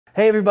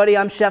Hey everybody,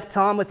 I'm Chef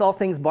Tom with All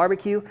Things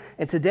Barbecue,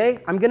 and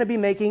today I'm going to be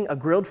making a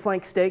grilled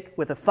flank steak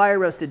with a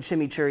fire-roasted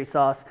chimichurri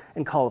sauce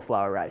and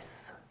cauliflower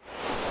rice.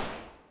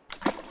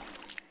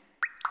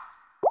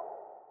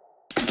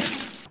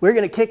 We're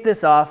going to kick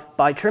this off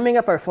by trimming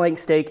up our flank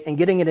steak and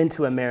getting it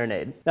into a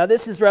marinade. Now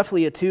this is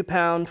roughly a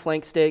 2-pound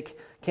flank steak,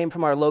 came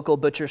from our local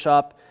butcher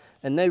shop,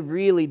 and they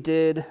really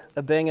did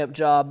a bang-up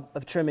job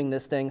of trimming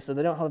this thing, so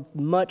they don't have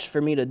much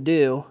for me to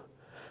do.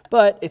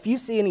 But if you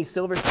see any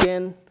silver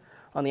skin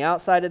on the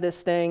outside of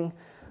this thing,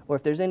 or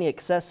if there's any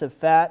excessive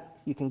fat,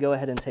 you can go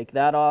ahead and take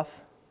that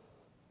off.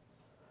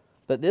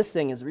 But this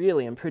thing is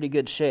really in pretty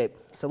good shape,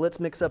 so let's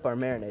mix up our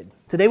marinade.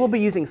 Today we'll be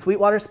using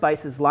Sweetwater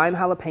Spice's Lime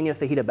Jalapeno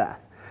Fajita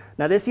Bath.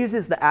 Now this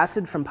uses the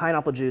acid from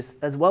pineapple juice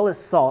as well as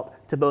salt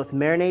to both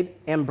marinate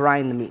and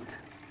brine the meat.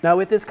 Now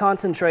with this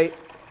concentrate,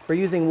 we're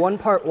using 1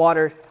 part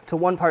water to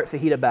 1 part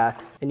fajita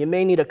bath, and you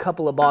may need a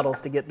couple of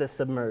bottles to get this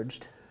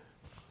submerged.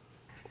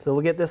 So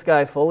we'll get this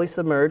guy fully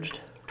submerged.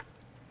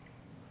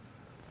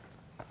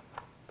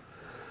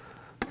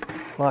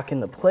 Lock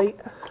in the plate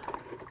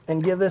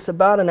and give this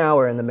about an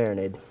hour in the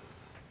marinade.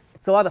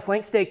 So while the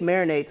flank steak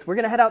marinates, we're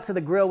gonna head out to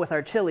the grill with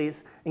our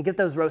chilies and get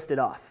those roasted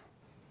off.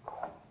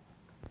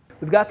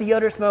 We've got the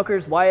Yoder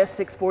Smokers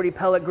YS640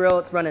 pellet grill.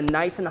 It's running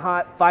nice and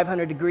hot,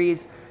 500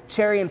 degrees,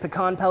 cherry and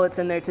pecan pellets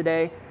in there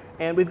today.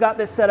 And we've got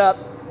this set up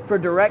for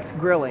direct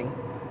grilling.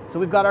 So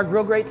we've got our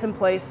grill grates in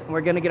place and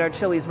we're gonna get our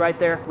chilies right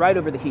there, right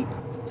over the heat.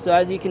 So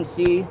as you can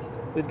see,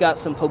 we've got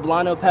some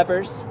poblano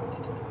peppers.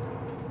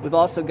 We've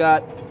also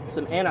got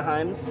some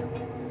Anaheims,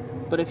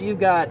 but if you've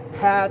got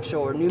Hatch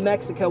or New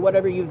Mexico,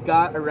 whatever you've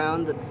got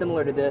around that's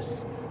similar to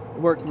this,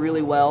 work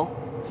really well.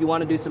 If you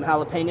want to do some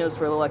jalapenos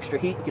for a little extra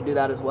heat, you can do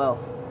that as well.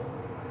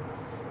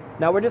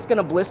 Now we're just going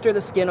to blister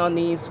the skin on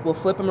these. We'll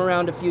flip them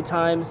around a few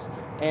times,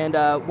 and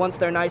once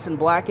they're nice and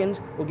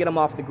blackened, we'll get them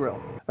off the grill.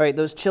 All right,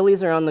 those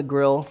chilies are on the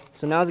grill,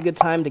 so now's a good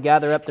time to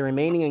gather up the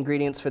remaining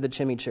ingredients for the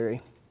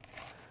chimichurri.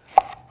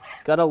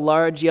 Got a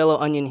large yellow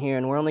onion here,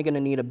 and we're only going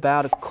to need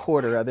about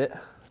 1/4 of it.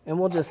 And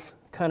we'll just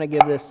kind of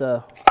give this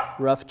a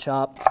rough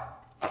chop.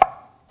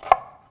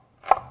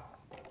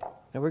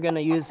 And we're going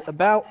to use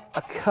about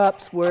a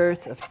cup's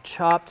worth of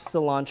chopped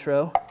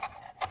cilantro.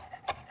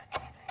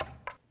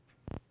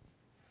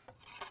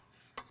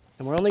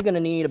 And we're only going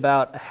to need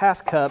about a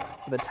 1/2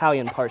 cup of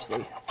Italian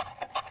parsley.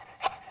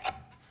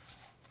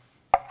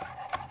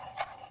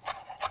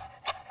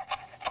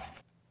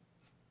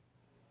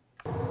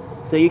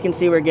 So you can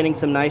see we're getting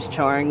some nice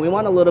charring. We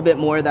want a little bit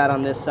more of that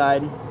on this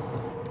side.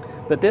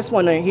 But this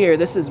one right here,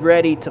 this is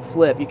ready to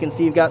flip. You can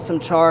see you've got some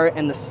char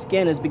and the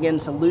skin is beginning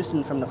to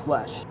loosen from the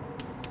flesh.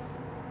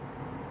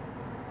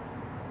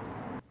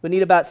 We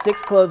need about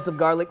 6 cloves of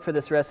garlic for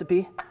this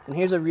recipe. And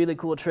here's a really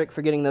cool trick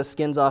for getting those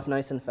skins off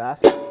nice and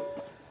fast.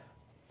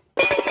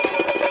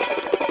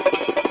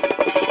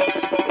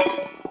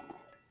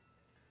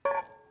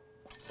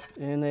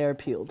 And they are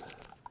peeled.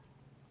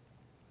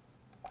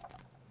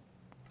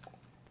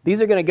 These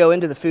are going to go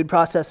into the food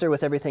processor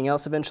with everything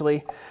else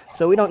eventually,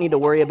 so we don't need to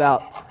worry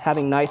about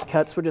having nice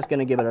cuts. We're just going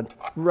to give it a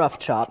rough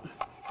chop.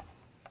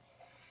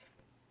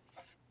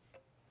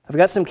 I've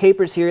got some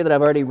capers here that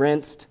I've already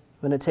rinsed.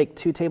 I'm going to take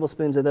 2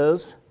 tablespoons of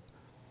those.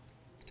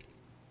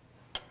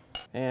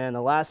 And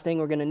the last thing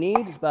we're going to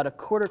need is about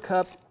 1/4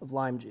 cup of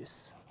lime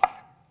juice.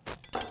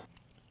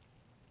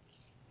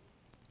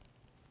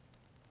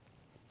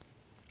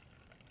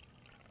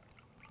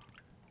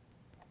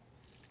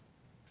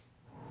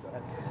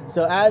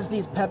 So as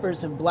these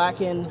peppers have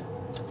blackened,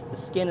 the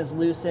skin is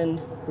loosened,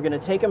 we're going to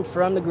take them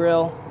from the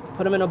grill,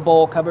 put them in a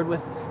bowl covered with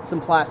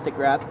some plastic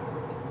wrap.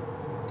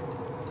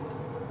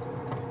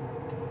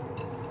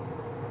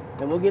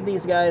 And we'll give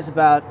these guys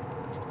about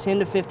 10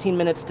 to 15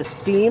 minutes to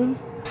steam.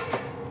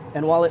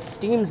 And while it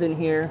steams in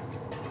here,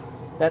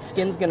 that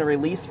skin's going to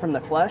release from the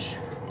flesh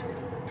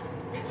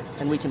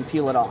and we can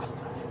peel it off.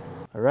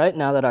 All right,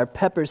 now that our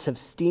peppers have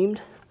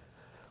steamed,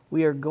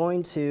 we are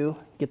going to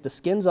get the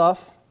skins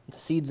off, the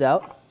seeds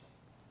out.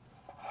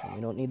 We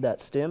don't need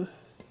that stem.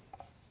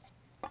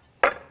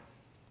 So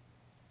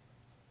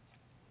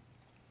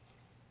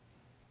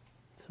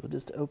we'll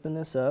just open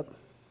this up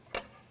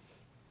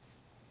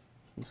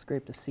and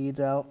scrape the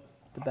seeds out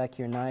with the back of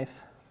your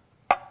knife.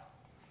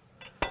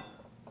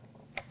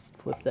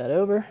 Flip that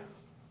over,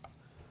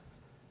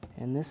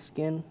 and this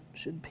skin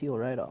should peel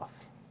right off.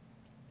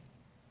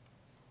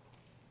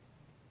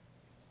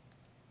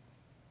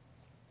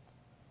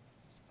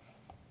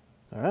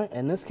 All right,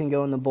 and this can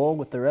go in the bowl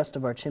with the rest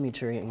of our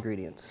chimichurri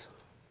ingredients.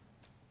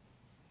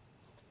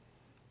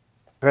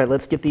 All right,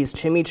 let's get these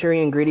chimichurri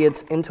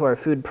ingredients into our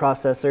food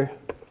processor.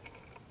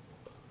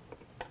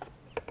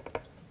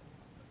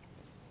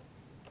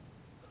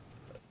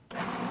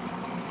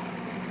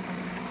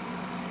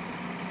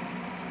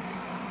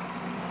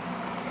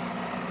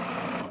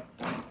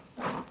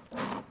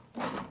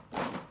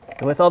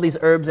 And with all these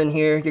herbs in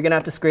here, you're gonna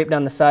have to scrape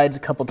down the sides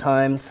a couple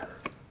times.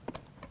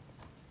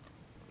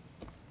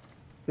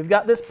 We've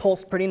got this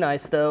pulsed pretty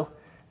nice though,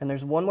 and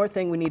there's one more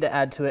thing we need to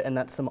add to it, and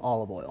that's some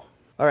olive oil.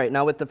 All right,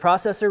 now with the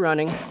processor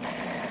running,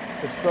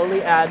 we'll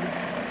slowly add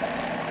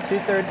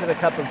 2/3 of a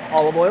cup of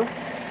olive oil.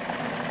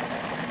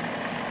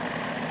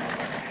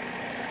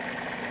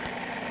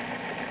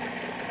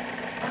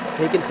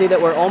 You can see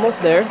that we're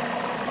almost there.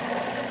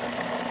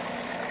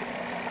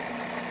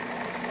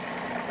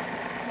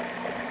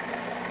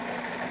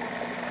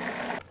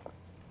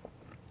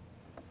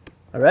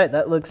 All right,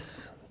 that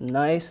looks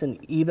nice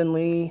and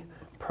evenly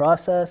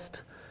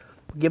processed.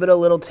 Give it a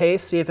little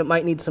taste, see if it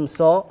might need some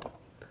salt,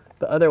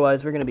 but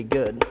otherwise we're gonna be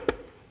good.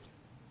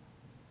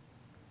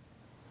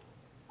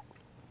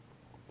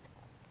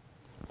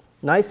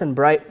 Nice and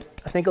bright.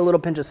 I think a little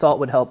pinch of salt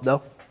would help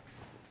though.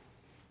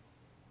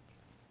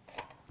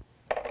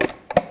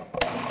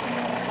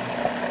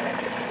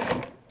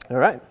 All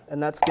right,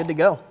 and that's good to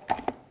go.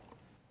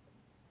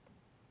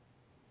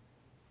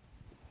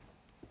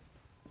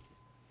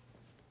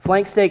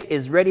 Flank steak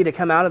is ready to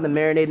come out of the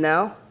marinade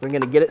now. We're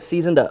gonna get it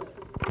seasoned up.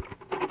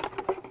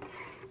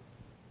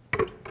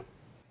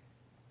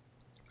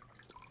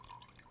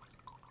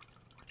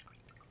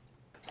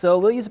 So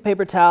we'll use a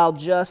paper towel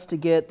just to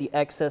get the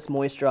excess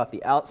moisture off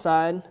the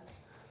outside,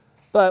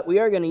 but we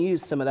are gonna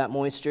use some of that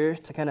moisture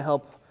to kind of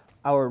help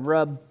our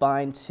rub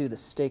bind to the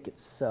steak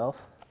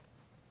itself.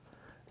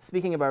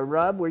 Speaking of our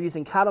rub, we're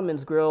using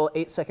Cattleman's Grill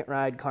 8-second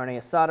ride Carne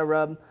Asada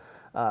rub.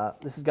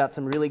 This has got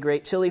some really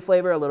great chili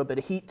flavor, a little bit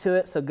of heat to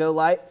it, so go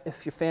light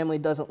if your family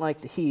doesn't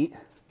like the heat.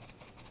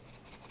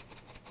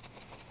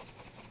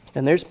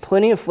 And there's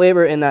plenty of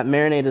flavor in that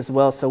marinade as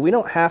well, so we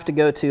don't have to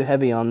go too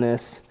heavy on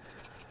this.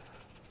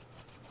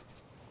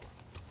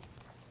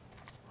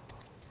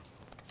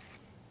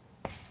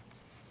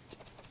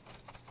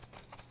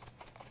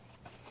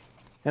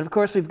 And of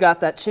course, we've got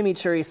that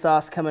chimichurri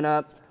sauce coming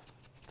up.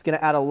 It's gonna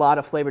add a lot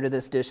of flavor to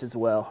this dish as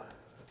well.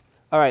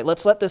 All right,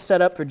 let's let this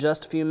set up for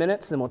just a few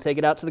minutes and we'll take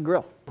it out to the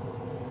grill.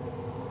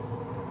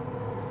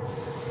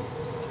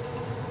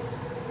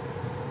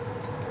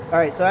 All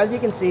right, so as you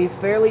can see,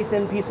 fairly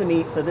thin piece of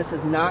meat, so this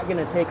is not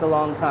gonna take a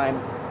long time,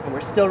 and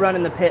we're still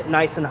running the pit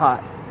nice and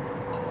hot.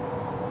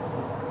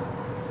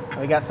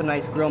 We got some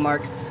nice grill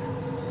marks,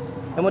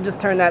 and we'll just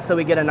turn that so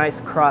we get a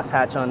nice cross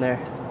hatch on there.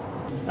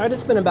 All right,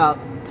 it's been about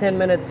 10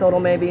 minutes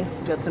total maybe.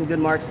 Got some good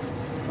marks,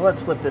 so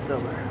let's flip this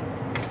over.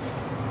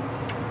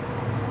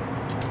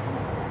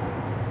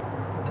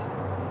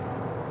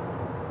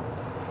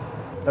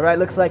 All right,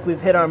 looks like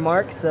we've hit our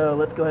mark, so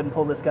let's go ahead and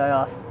pull this guy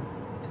off.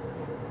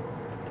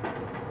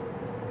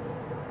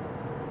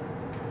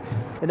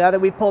 And now that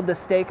we've pulled the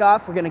steak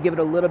off, we're gonna give it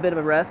a little bit of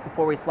a rest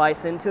before we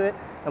slice into it,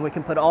 and we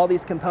can put all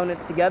these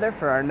components together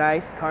for our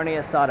nice carne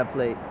asada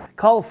plate.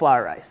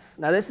 Cauliflower rice.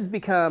 Now this has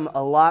become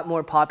a lot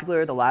more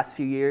popular the last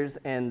few years,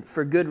 and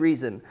for good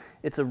reason.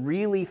 It's a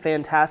really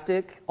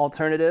fantastic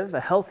alternative, a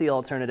healthy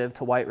alternative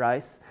to white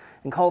rice.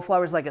 And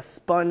cauliflower is like a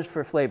sponge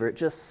for flavor. It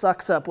just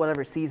sucks up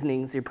whatever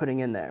seasonings you're putting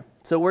in there.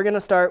 So we're gonna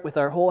start with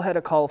our whole head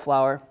of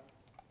cauliflower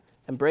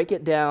and break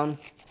it down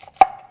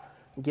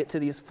and get to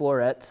these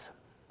florets.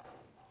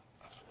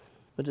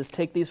 We'll just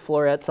take these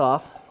florets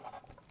off.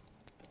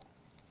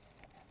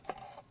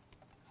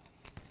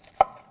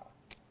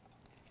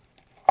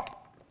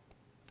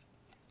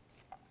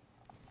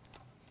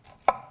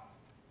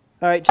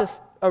 All right,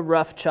 just a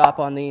rough chop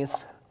on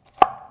these.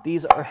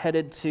 These are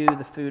headed to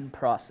the food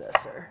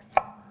processor.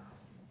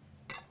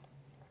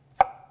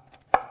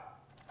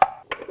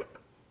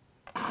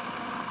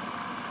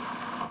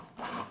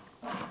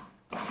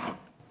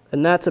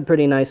 And that's a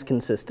pretty nice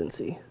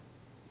consistency.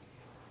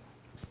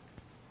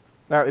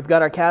 All right, we've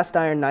got our cast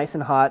iron nice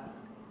and hot.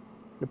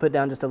 We'll put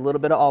down just a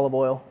little bit of olive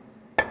oil.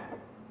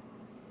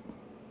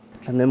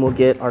 And then we'll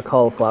get our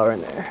cauliflower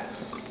in there.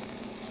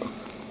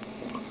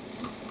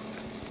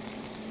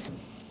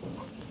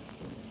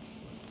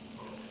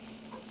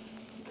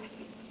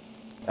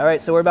 All right,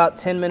 so we're about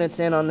 10 minutes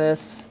in on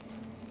this.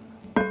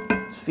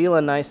 It's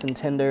feeling nice and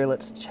tender.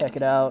 Let's check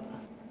it out.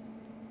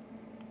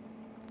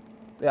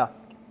 Yeah,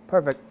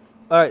 perfect.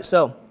 All right,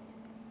 so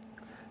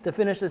to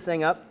finish this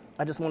thing up,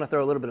 I just want to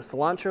throw a little bit of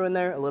cilantro in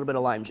there, a little bit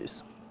of lime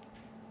juice.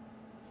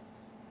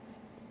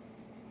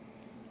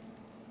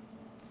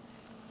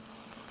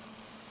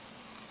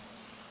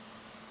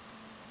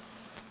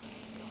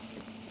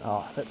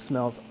 Oh, that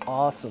smells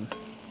awesome.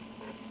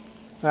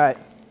 All right,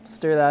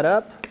 stir that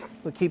up.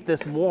 We'll keep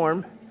this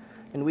warm,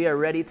 and we are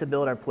ready to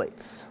build our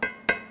plates.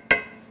 All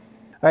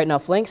right, now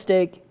flank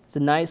steak is a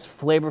nice,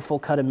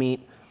 flavorful cut of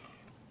meat,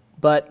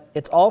 but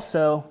it's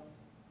also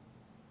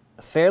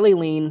fairly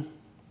lean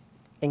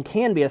and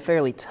can be a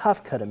fairly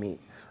tough cut of meat.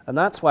 And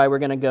that's why we're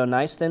gonna go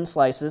nice thin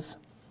slices.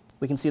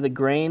 We can see the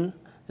grain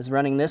is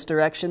running this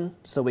direction,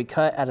 so we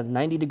cut at a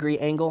 90-degree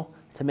angle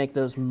to make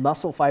those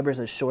muscle fibers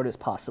as short as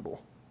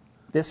possible.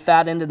 This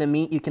fat end of the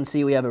meat, you can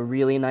see we have a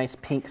really nice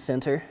pink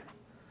center.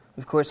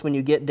 Of course, when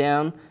you get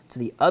down to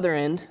the other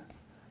end,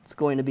 it's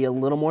going to be a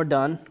little more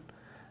done.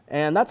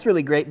 And that's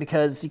really great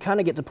because you kind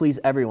of get to please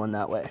everyone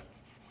that way.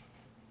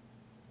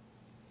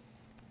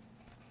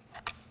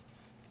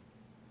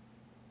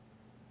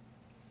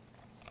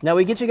 Now,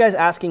 we get you guys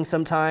asking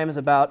sometimes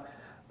about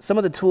some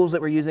of the tools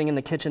that we're using in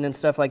the kitchen and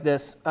stuff like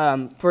this.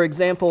 For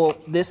example,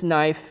 this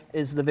knife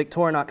is the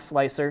Victorinox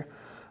slicer.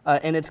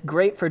 And it's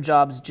great for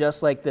jobs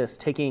just like this,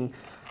 taking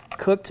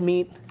cooked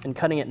meat and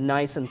cutting it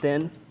nice and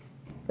thin.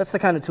 That's the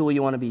kind of tool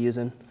you want to be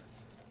using.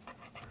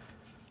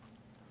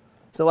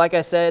 So like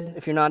I said,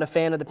 if you're not a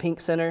fan of the pink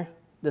center,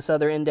 this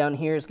other end down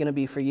here is going to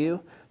be for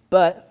you,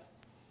 but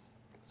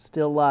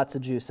still lots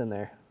of juice in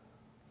there.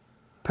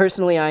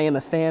 Personally, I am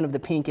a fan of the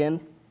pink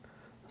end,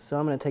 so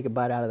I'm going to take a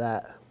bite out of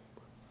that.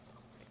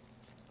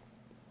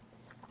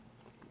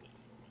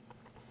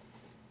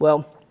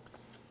 Well,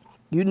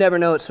 you'd never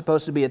know it's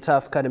supposed to be a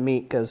tough cut of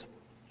meat because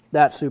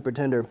that's super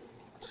tender,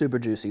 super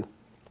juicy.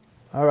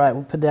 All right,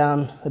 we'll put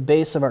down the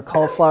base of our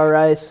cauliflower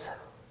rice.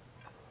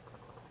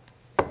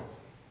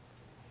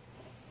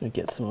 We'll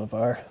get some of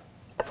our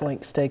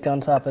flank steak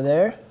on top of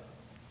there.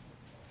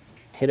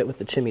 Hit it with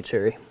the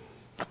chimichurri.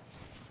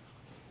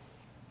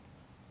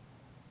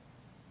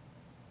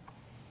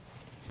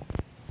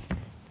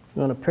 You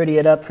want to pretty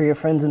it up for your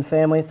friends and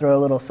family, throw a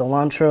little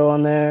cilantro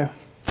on there.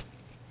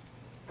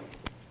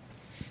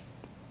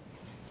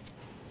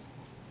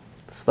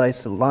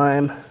 Slice of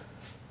lime,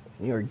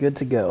 and you are good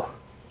to go.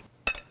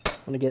 I'm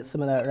going to get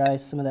some of that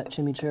rice, some of that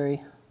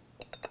chimichurri.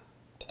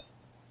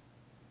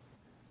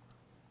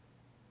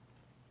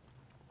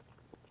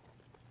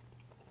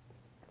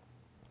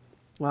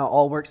 Wow,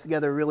 all works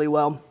together really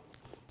well.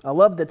 I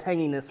love the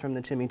tanginess from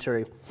the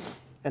chimichurri,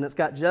 and it's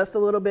got just a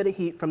little bit of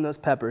heat from those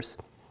peppers.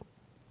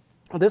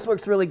 This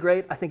works really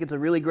great. I think it's a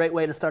really great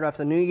way to start off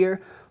the new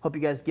year. Hope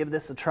you guys give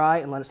this a try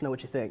and let us know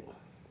what you think.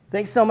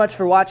 Thanks so much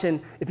for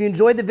watching. If you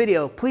enjoyed the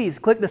video, please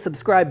click the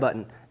subscribe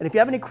button. And if you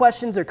have any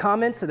questions or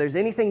comments, or there's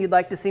anything you'd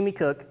like to see me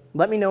cook,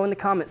 let me know in the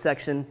comment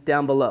section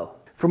down below.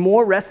 For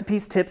more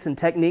recipes, tips, and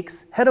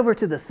techniques, head over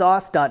to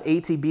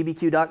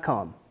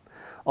thesauce.atbbq.com.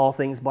 All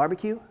things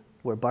barbecue,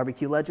 where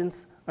barbecue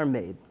legends are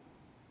made.